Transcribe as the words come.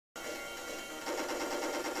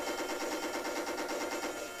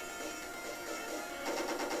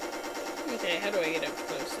Okay, how do I get up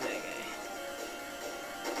close to that guy?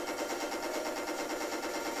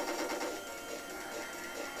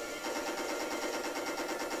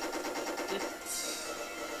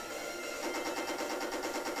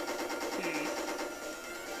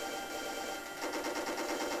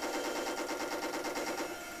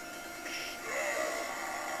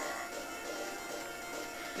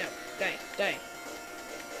 No, die, die.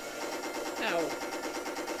 Ow.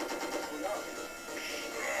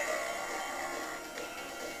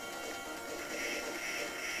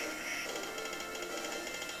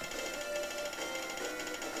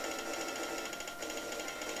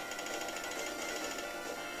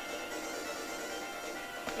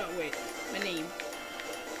 Oh wait, my name.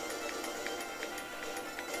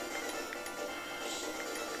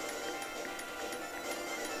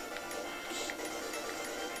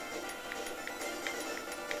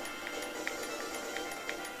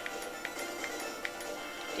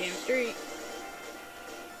 Damn straight.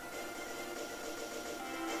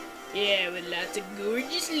 Yeah, with lots of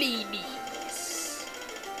gorgeous ladies.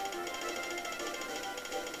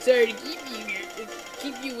 Sorry to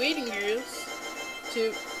keep you waiting, girls.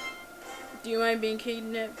 Do you mind being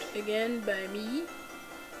kidnapped again by me?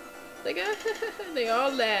 Like, they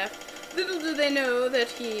all laugh. Little do they know that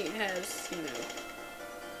he has, you know,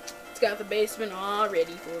 he's got the basement all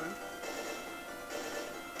ready for him.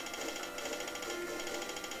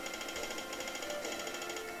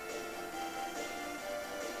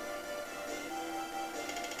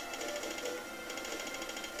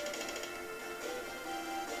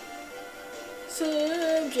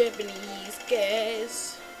 Some Japanese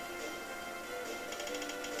guys.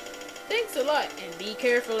 Thanks a lot, and be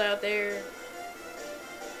careful out there.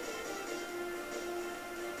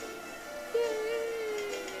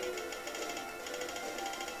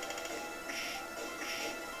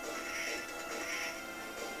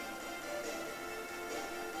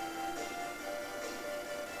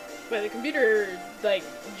 But the computer, like,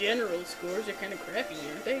 general scores are kind of crappy,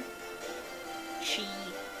 aren't they? Chi.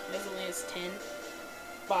 Resilience 10.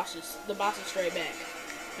 The bosses strike back.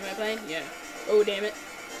 Am I playing? Yeah. Oh, damn it.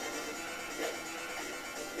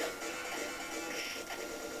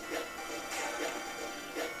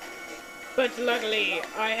 But luckily,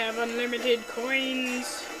 I have unlimited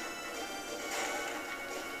coins.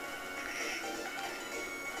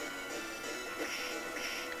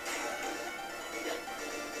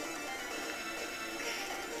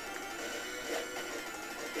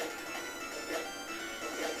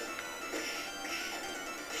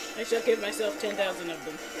 I shall give myself 10,000 of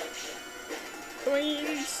them.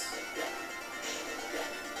 Coins!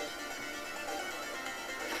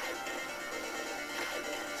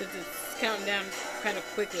 Since it's counting down kind of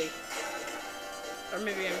quickly. Or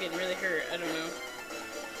maybe I'm getting really hurt, I don't know.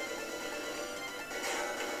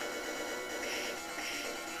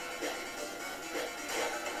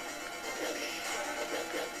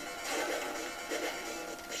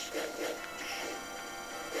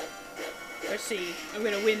 Let's see, I'm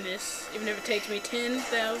gonna win this, even if it takes me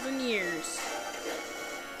 10,000 years.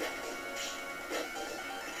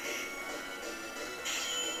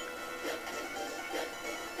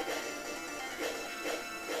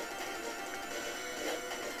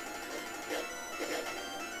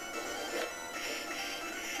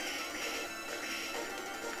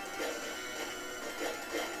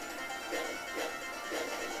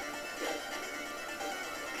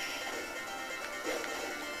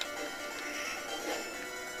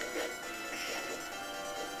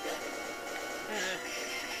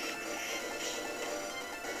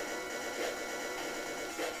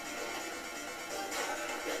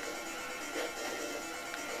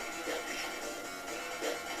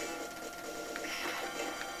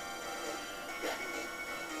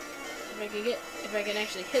 If I can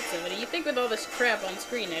actually hit somebody. You'd think with all this crap on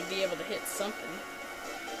screen I'd be able to hit something.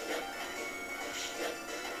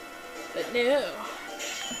 But no.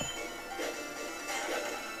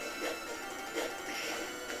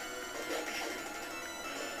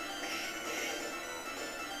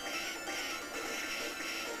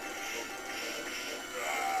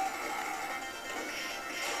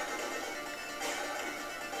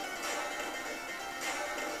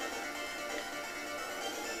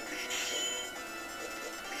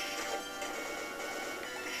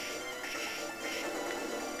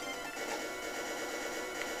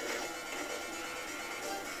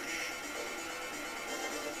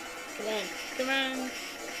 Come on, come on.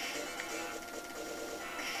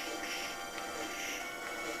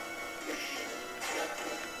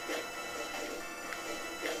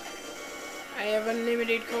 I have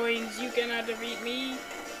unlimited coins, you cannot defeat me.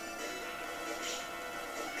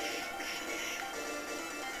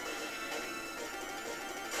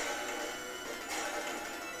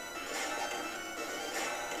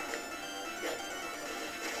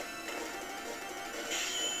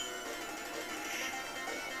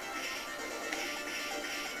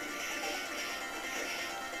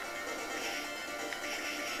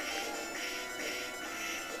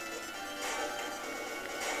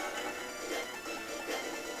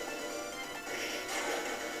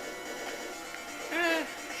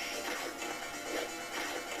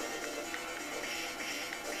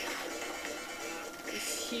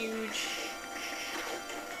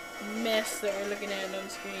 that we're looking at on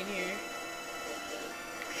screen here.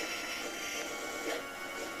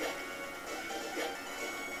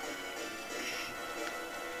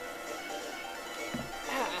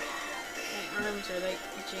 My arms are like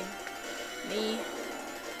itching me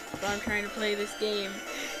while I'm trying to play this game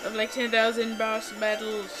of like 10,000 boss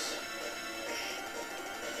battles.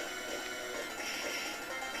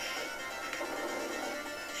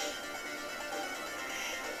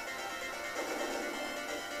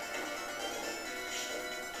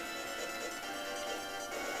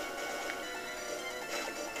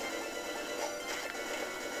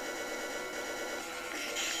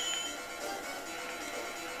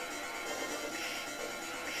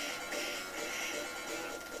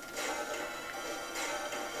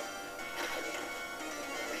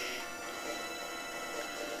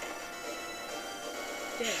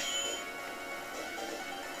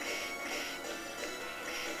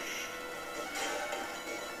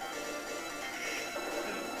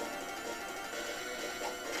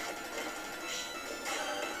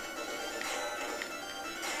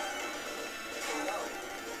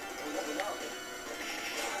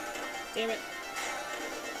 Damn it.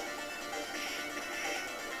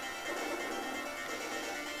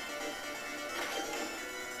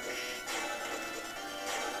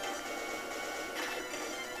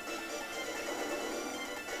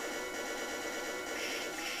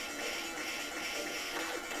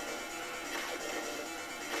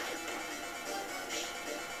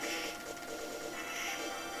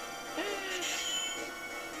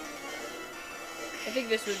 I think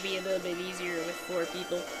this would be a little bit easier with 4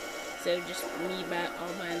 people instead of just me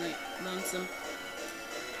all by like lonesome.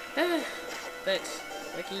 But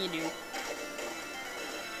what can you do?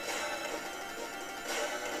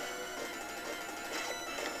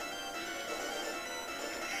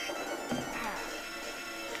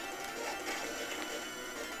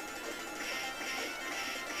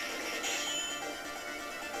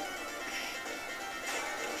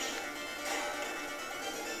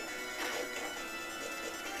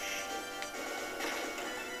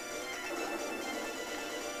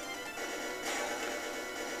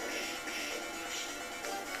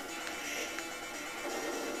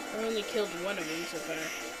 I only killed one of them so far.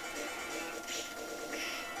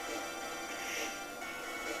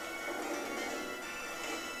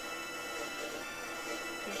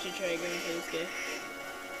 We should try going for this guy.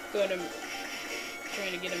 Got him,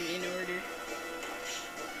 trying to get him in order.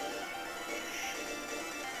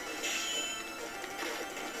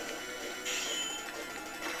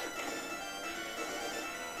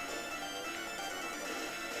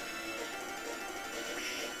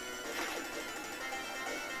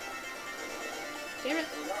 Damn it.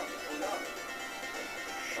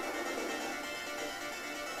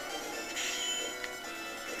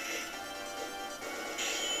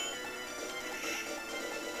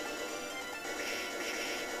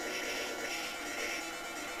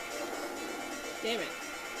 Damn it.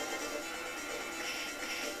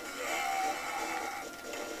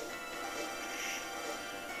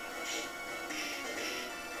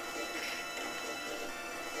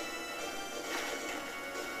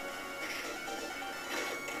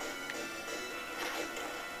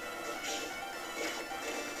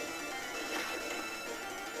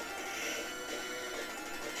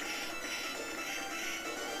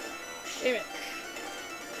 Damn it.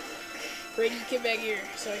 Brady, get back here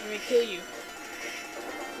so I can kill you.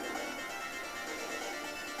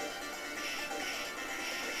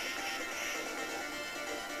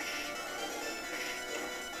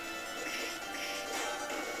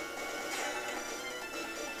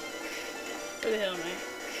 Where the hell am I?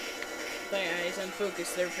 My eyes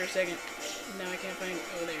unfocused there for a second. Now I can't find.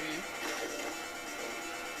 Oh, there I am.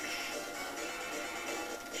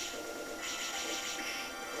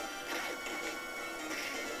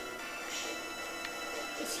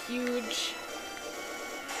 This huge,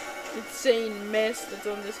 insane mess that's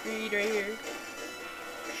on the screen right here.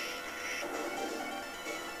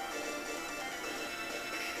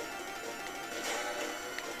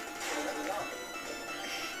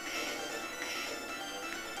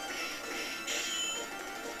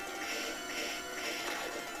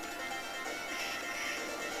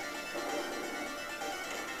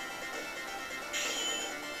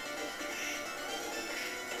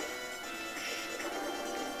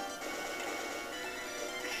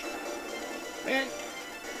 Man.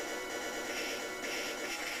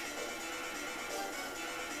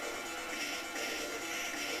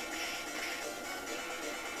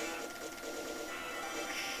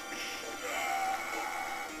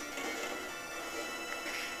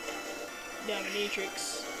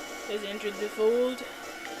 Dominatrix has entered the fold.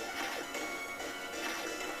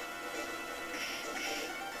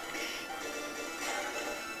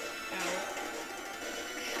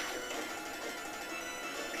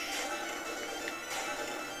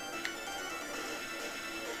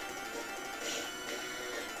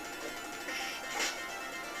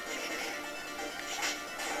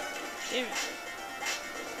 Damn it.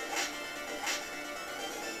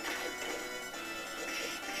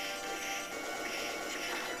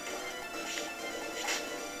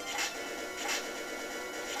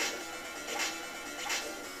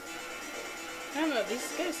 I don't know,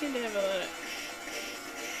 these guys seem to have a lot of...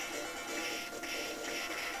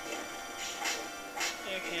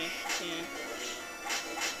 Okay, yeah.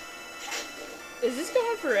 Is this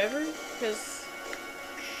going forever? Because...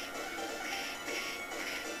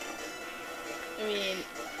 I mean,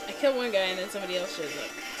 I kill one guy and then somebody else shows up.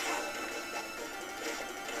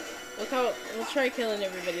 We'll try killing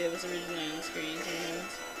everybody that was originally on the screen, see what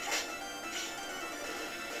happens.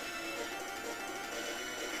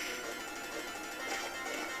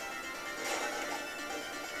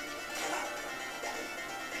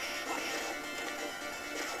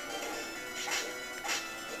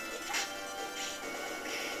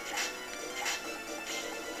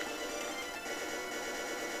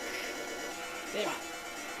 Damn it.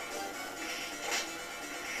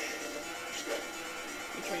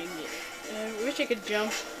 I'm trying to get... I wish I could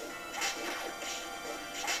jump.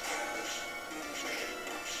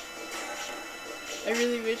 I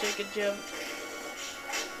really wish I could jump.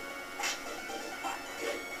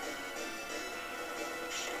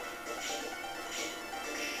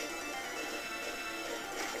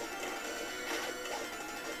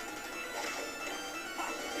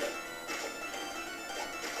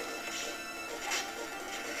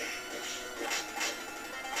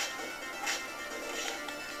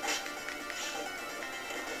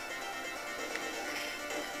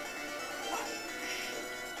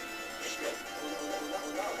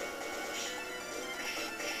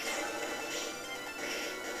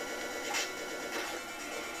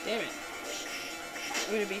 Damn it.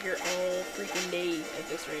 I'm gonna be here all freaking day at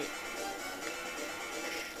this rate.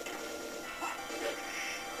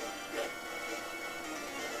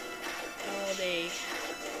 All day.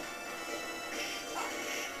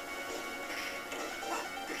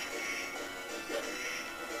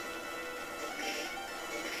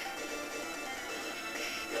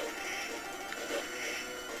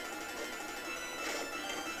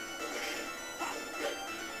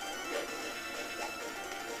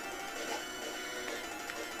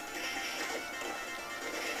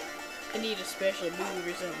 I need a special move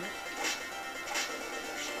or something.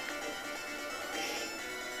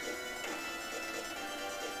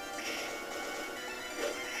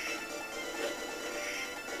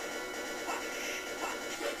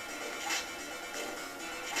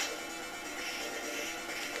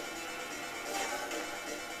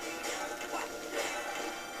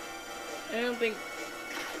 I think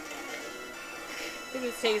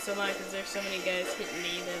it's taking so long because there's so many guys hitting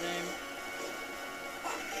me that I'm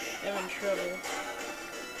having trouble.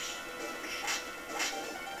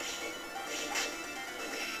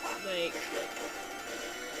 Like,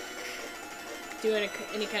 doing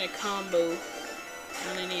any kind of combo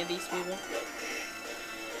on any of these people.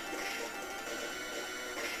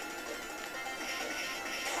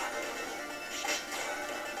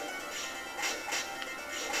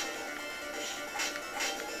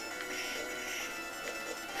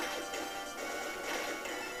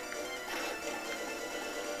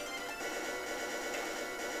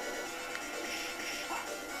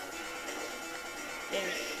 Damn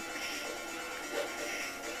it.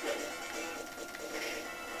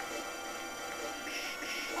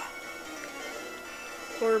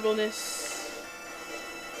 Horribleness.